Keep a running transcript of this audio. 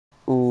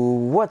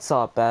What's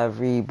up,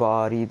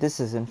 everybody?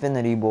 This is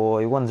Infinity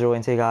Boy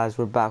 108. Hey guys,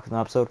 we're back with an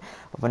episode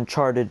of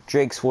Uncharted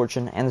Drake's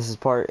Fortune, and this is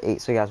part 8.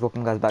 So guys,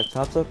 welcome guys back to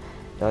an episode.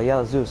 Yeah,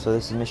 let's do it. So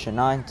this is mission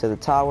 9 to the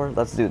tower.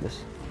 Let's do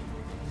this.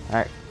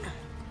 Alright.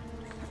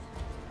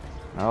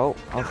 Oh,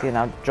 okay,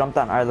 now jump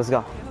down. Alright, let's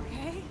go.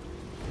 Okay.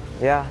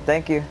 Yeah,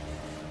 thank you.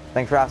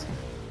 Thanks for asking.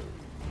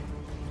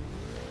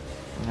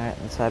 Alright,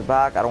 let's head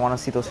back. I don't want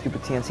to see those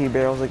stupid TNT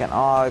barrels again.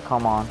 Oh,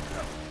 come on.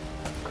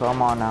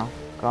 Come on now.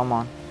 Come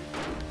on.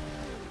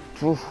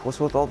 Oof, what's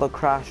with all the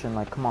crashing?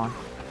 Like, come on.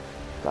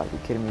 Gotta be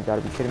kidding me, you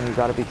gotta be kidding me, you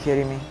gotta be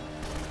kidding me.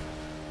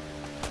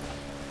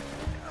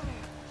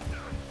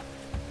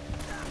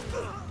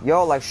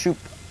 Yo, like, shoot.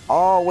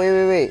 Oh,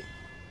 wait.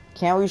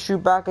 Can't we shoot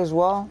back as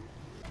well?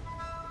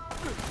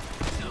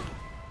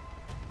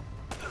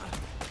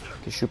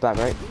 Can shoot back,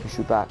 right? Can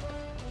shoot back.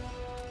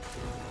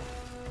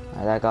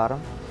 Alright, that got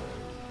him.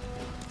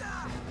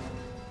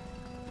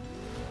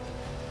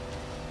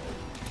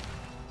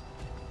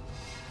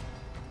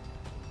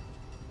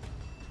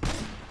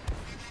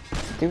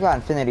 We got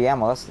infinity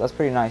ammo. That's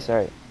pretty nice. All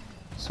right,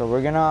 so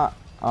we're gonna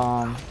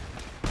BM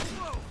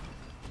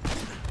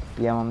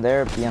them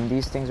there, BM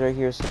these things right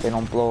here so they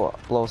don't blow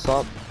us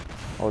up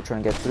while we're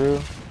trying to get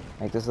through.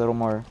 Make this a little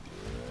more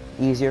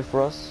easier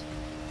for us.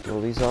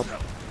 Blow these up.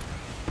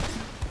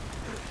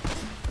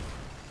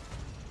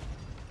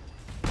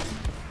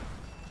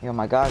 Yo,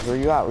 my guys, where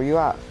you at? Where you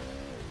at?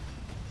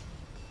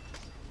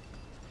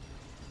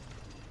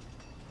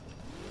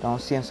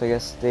 Don't see them, so I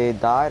guess they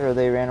died or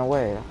they ran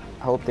away.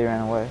 I hope they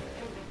ran away.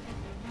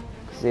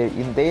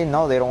 They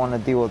know they don't want to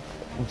deal with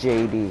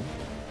JD.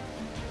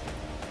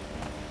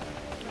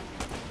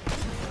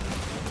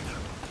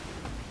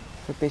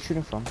 Where they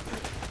shooting from?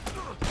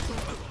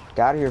 Get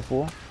out of here,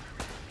 fool.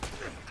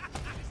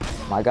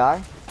 My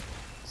guy.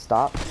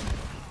 Stop.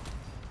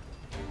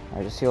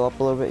 Alright, just heal up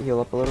a little bit, heal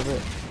up a little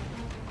bit.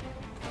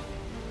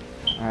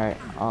 Alright,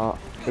 are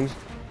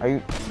you,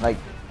 like,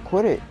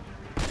 quit it.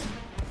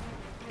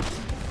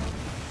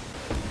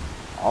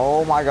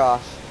 Oh my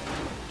gosh.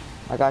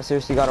 That guy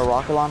seriously got a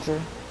rocket launcher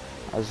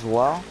as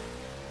well.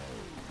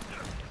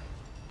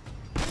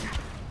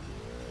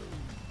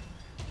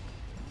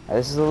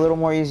 This is a little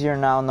more easier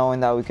now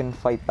knowing that we can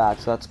fight back,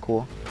 so that's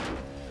cool.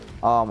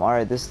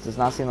 Alright, this does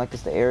not seem like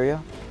it's the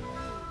area.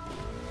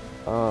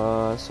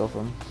 So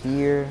from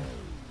here,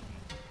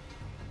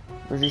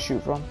 where'd you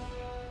shoot from?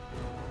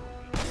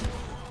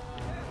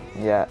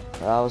 Yeah,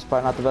 that was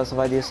probably not the best of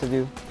ideas to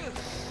do.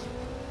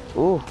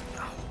 Ooh.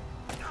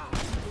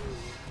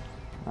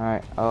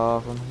 Alright,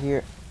 from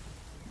here.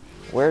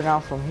 Where now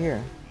from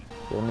here?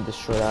 Okay, let me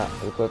destroy that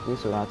really quickly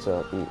so we don't have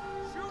to be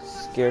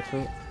scared for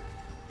it.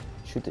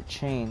 Shoot the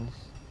chains.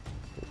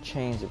 The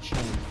chains.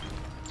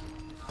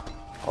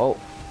 Oh,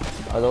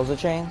 are those the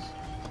chains?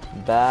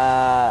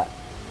 That.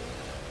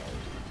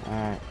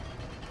 Alright.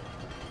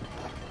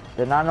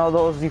 Did not know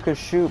those you could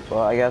shoot,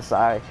 but I guess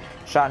I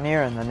shot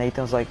near and then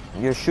Nathan's like,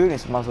 you're shooting,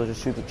 so might as well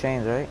just shoot the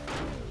chains, right?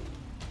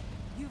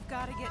 You've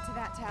got to get to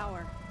that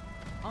tower.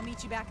 I'll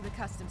meet you back at the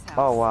customs house.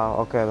 Oh wow,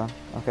 okay then.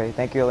 Okay,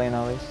 thank you,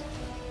 Elena, at least.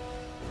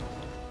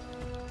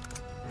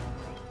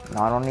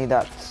 No, I don't need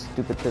that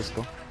stupid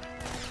pistol.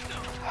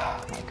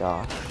 Oh my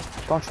gosh.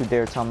 Don't you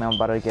dare tell me I'm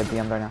about to get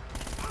BM'd right now.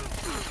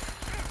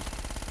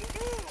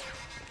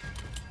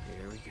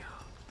 Here we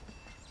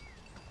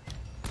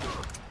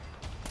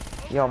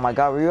go. Yo, my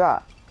god, where you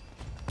at?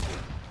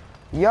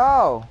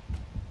 Yo!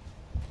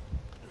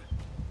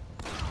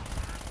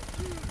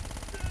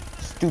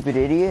 Stupid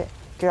idiot.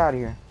 Get out of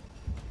here.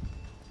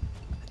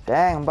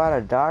 Dang, I'm about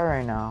to die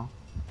right now.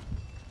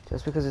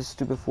 Just because this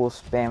stupid fool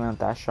spamming with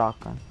that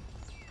shotgun.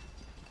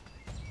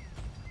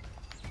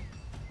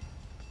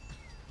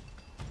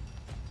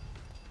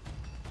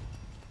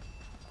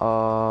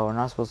 We're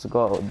not supposed to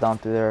go down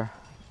through there.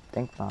 I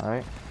think not,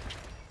 right?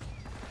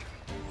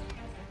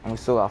 And we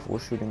still got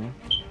fools shooting me.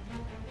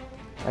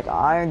 Like,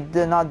 I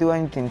did not do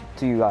anything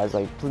to you guys.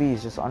 Like,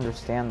 please, just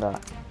understand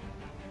that.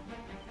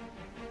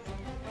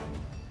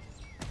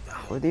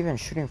 Where are they even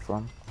shooting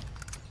from?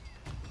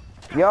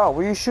 Yo,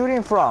 where you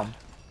shooting from?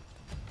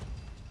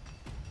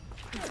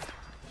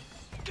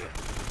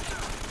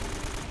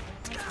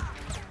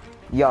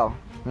 Yo,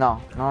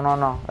 no.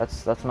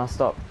 That's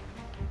messed up.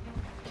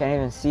 Can't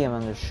even see him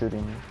and they're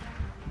shooting me.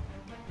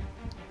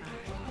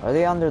 Are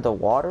they under the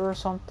water or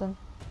something?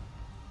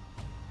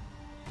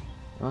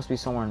 It must be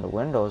somewhere in the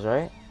windows,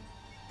 right?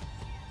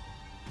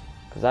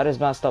 Because that is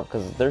messed up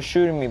because they're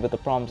shooting me, but the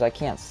problem is I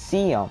can't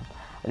see them.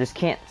 I just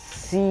can't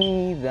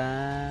see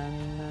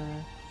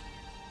them.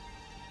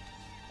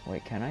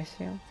 Wait, can I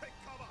see him?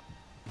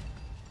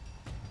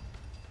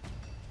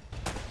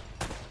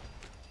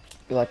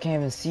 Yo, I can't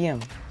even see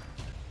him.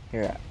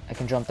 Here, I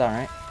can jump down,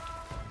 right?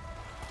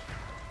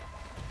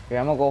 Here,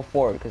 I'm gonna go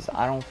forward because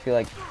I don't feel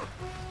like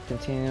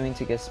continuing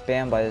to get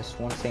spammed by this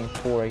one saying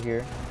fool right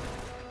here.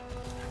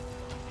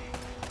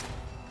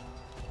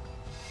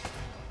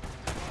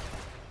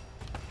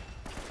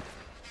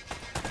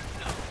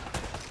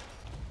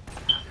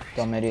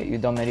 Dumb idiot, you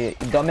dumb idiot,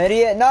 you dumb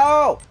idiot,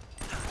 no!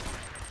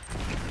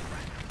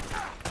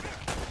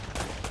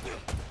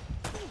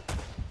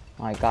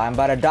 My God, I'm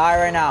about to die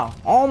right now.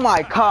 Oh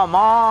my, come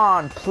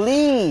on,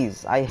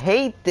 please. I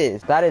hate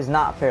this. That is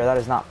not fair. That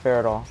is not fair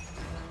at all.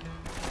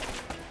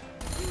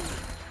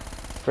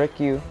 Frick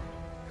you.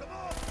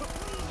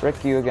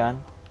 Frick you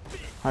again.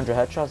 100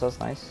 headshots, that's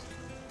nice.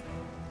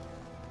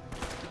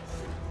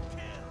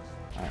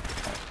 Alright.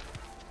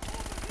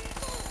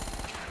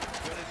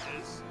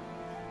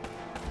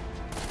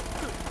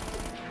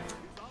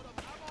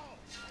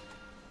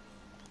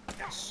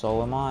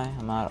 So am I.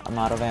 I'm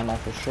out of ammo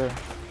for sure.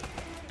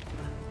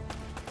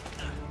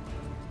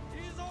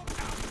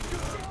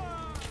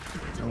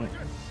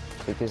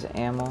 Take his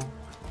ammo.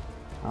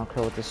 I don't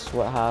care what this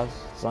sweat has,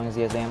 as long as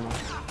he has ammo.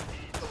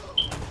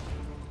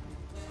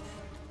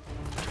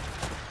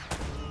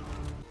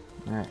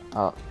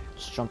 Alright,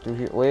 just jump through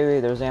here.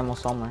 Wait, there's ammo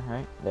somewhere,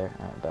 right? There,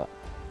 alright, bet.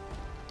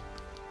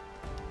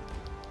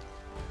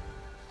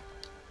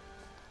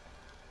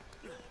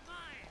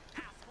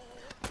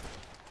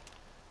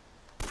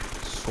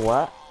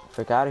 Sweat?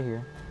 Frick out of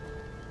here.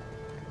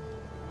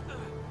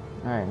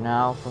 Alright,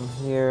 now from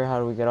here, how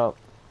do we get up?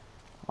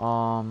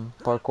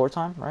 Parkour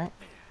time, right?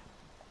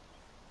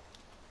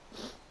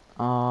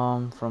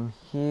 From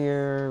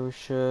here, we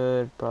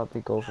should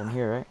probably go from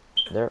here, right?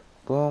 There,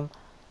 boom.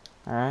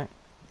 Alright.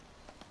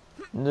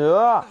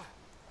 Yeah.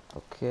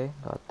 Okay,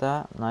 got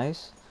that,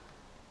 nice.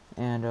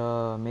 And,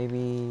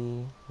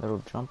 maybe a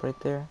little jump right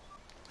there.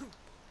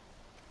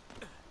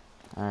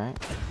 Alright.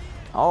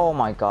 Oh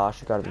my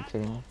gosh, you gotta be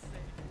kidding me.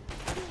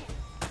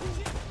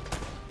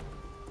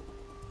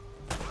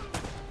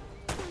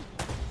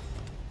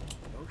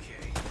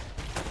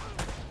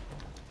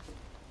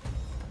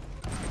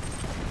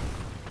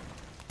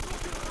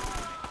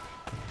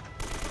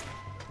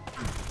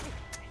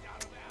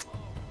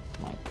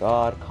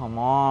 God, come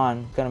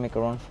on. Gotta make a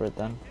run for it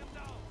then.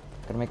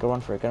 Gotta make a run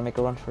for it. Gotta make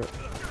a run for it.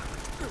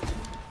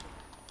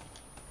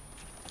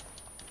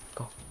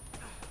 Go.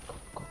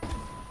 Go.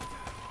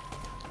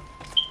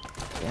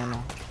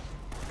 Ammo.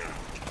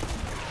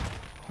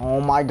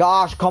 Oh my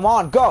gosh, come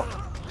on, go!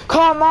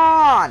 Come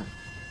on!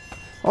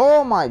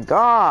 Oh my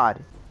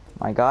God.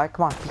 My guy,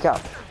 come on, peek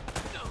out.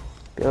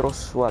 Be a little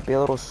sweat, be a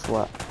little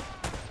sweat.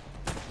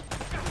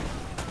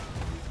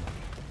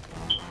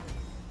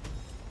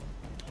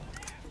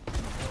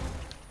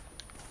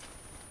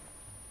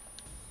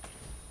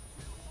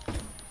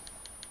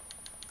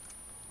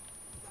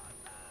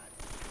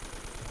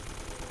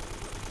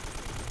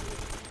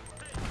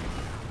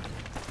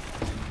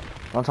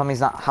 Don't tell me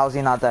he's not. How's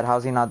he not dead?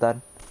 How's he not dead?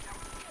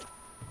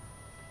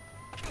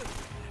 He's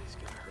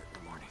gonna hurt in the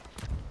morning.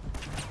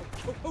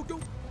 Oh,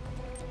 don't.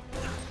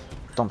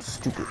 Dumb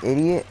stupid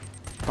idiot.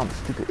 Dumb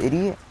stupid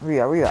idiot.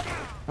 Hurry up.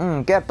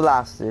 Get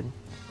blasted.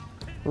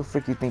 Who the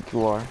frick you think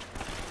you are?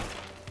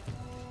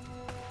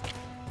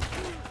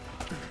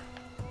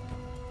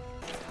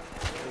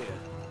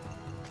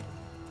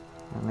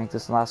 Make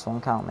this last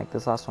one count. Make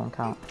this last one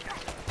count.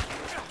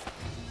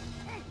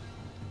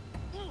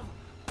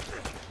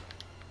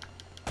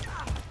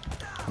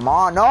 Come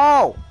on,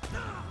 no!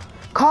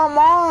 Come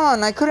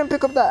on! I couldn't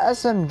pick up that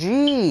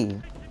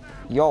SMG!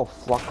 Yo,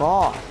 fuck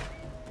off.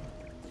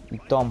 You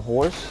dumb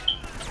horse.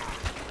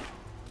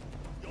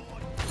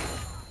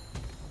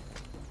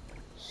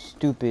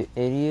 Stupid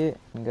idiot.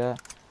 You gotta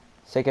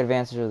take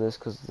advantage of this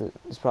because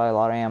there's probably a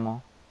lot of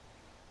ammo.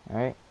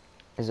 Alright?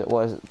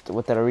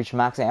 What did I reach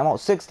max ammo?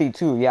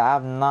 62. Yeah, I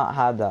have not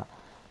had that.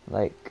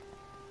 Like,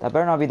 that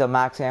better not be the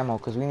max ammo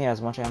because we need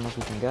as much ammo as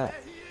we can get.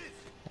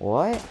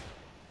 What?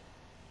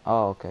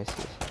 Oh, okay,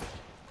 see.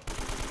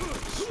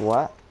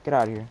 Sweat? Get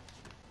out of here.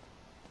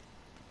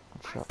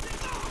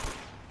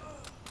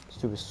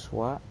 Stupid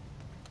sweat.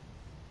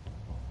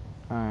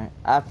 Alright.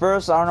 At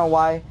first, I don't know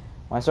why.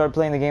 When I started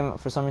playing the game,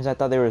 for some reason I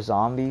thought they were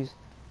zombies.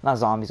 Not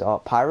zombies,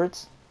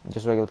 pirates.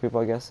 Just regular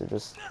people, I guess. They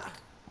just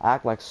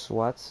act like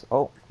sweats.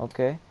 Oh,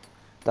 okay.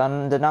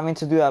 Did not mean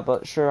to do that,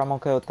 but sure, I'm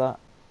okay with that.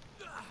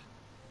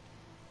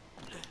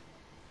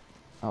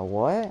 Oh,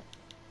 what?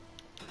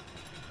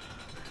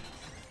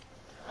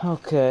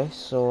 Okay,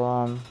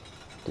 so,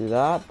 do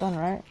that then,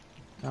 right?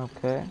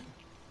 Okay.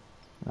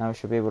 Now we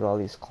should be able to at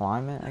least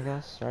climb it, I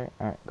guess, right?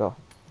 Alright, go.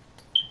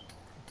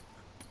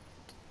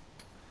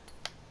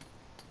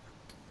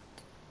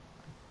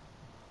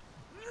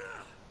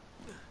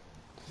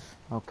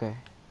 Okay,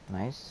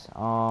 nice.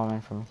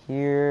 And from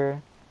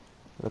here,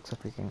 looks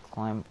like we can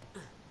climb.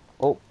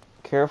 Oh,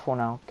 careful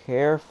now,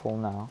 careful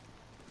now.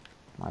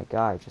 My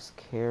guy, just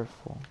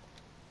careful.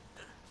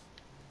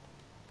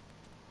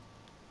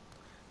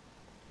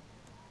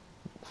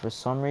 For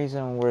some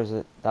reason, where is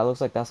it? That looks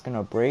like that's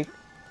gonna break.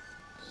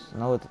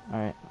 No,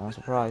 alright, I'm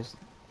surprised.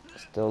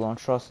 Still don't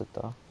trust it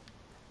though.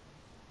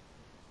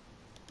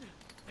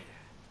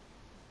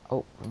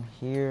 Oh, from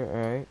here,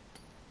 alright.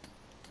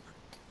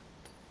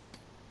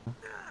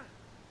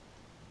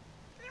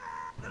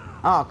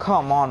 Oh,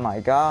 come on,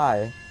 my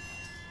guy.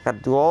 Gotta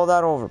do all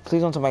that over.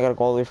 Please don't tell me I gotta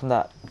go all the way from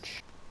that.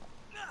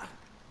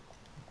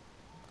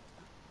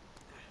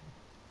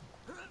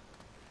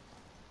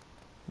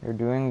 You're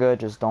doing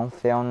good, just don't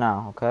fail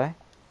now, okay?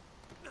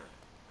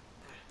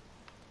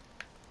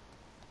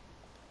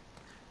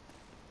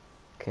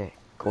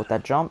 Go with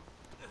that jump.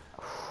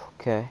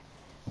 Okay.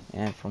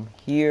 And from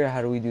here,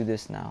 how do we do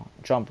this now?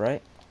 Jump,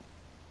 right?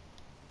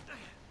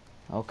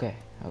 Okay,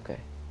 okay.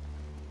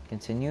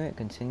 Continue it,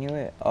 continue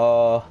it.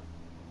 What?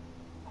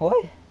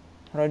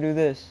 How do I do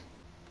this?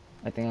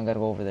 I think I gotta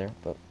go over there,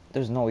 but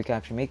there's no way we can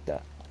actually make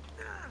that.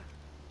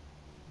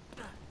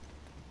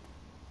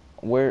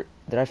 Where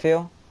did I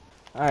fail?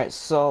 Alright,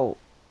 so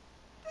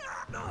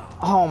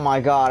oh my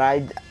god,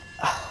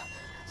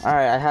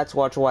 alright, I had to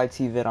watch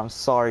YT vid. I'm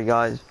sorry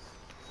guys.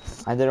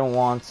 I didn't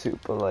want to,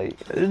 but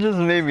like it just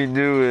made me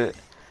do it.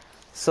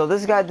 So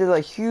this guy did a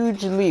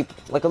huge leap,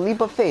 like a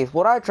leap of faith,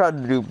 what I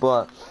tried to do,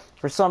 but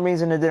for some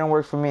reason it didn't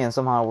work for me and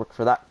somehow it worked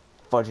for that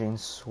fudging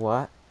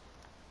sweat.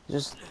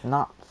 Just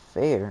not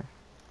fair.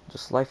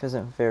 Just life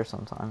isn't fair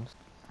sometimes.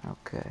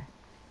 Okay.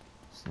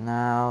 So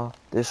now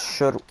this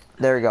should,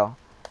 there we go.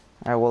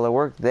 Alright, well it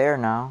worked there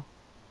now.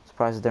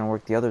 Surprised it didn't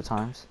work the other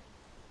times.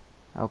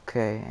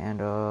 Okay, and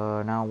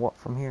now what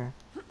from here?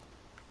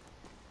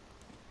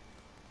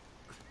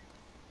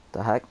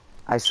 The heck?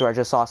 I swear I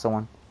just saw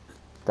someone.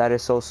 That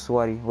is so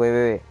sweaty.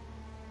 Wait.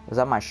 Was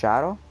that my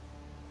shadow?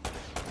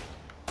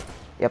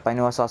 Yep, I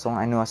knew I saw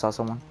someone. I knew I saw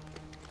someone.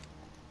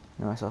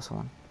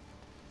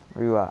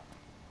 Where you at?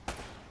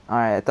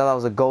 Alright, I thought that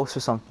was a ghost or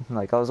something.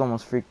 Like, I was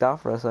almost freaked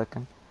out for a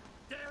second.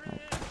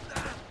 Like,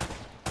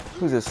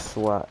 who's this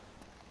sweat?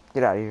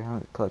 Get out of here.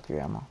 Let me collect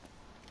your ammo.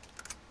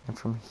 And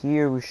from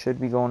here, we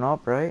should be going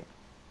up, right?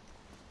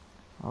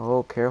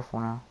 Oh, careful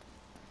now.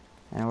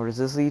 And where does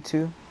this lead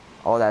to?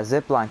 Oh, that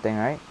zipline thing,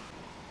 right?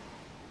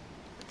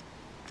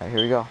 Alright,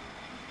 here we go.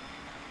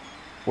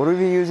 What are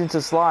we using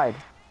to slide?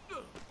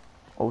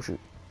 Oh, shoot.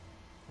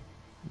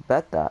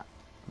 Bet.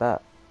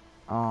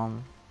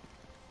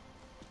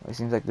 It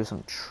seems like there's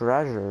some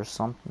treasure or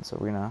something, so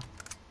we're gonna...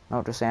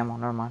 No, just ammo,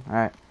 never mind.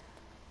 Alright.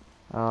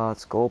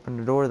 Let's go open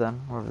the door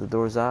then, wherever the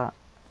door's at.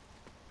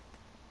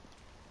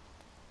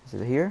 Is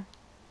it here?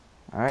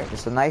 Alright,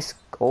 just a nice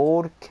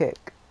old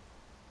kick.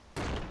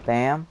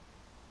 Bam.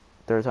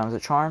 Third time's the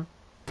charm.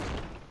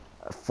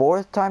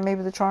 Fourth time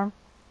maybe the charm?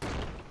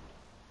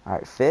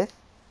 Alright, fifth.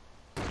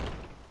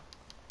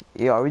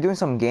 Yeah, are we doing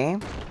some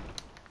game?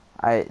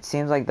 Alright, it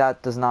seems like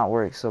that does not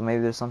work, so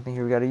maybe there's something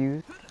here we gotta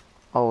use.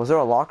 Oh, was there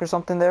a lock or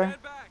something there?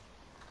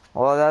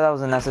 Well, that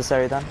wasn't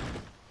necessary then.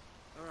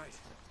 Alright,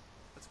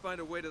 let's find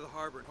a way to the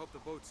harbor and hope the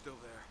boat's still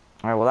there.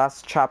 Alright, well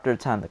that's chapter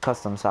 10, the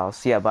customs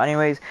house. Yeah, but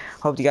anyways,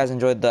 hope you guys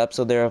enjoyed the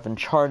episode there of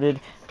Uncharted,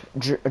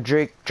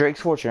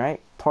 Drake's Fortune, right?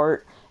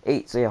 Part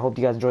 8. So yeah, hope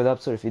you guys enjoyed the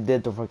episode. If you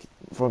did, don't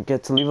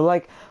forget to leave a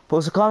like,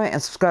 post a comment,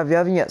 and subscribe if you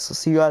haven't yet. So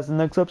see you guys in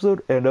the next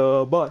episode, and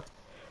bye.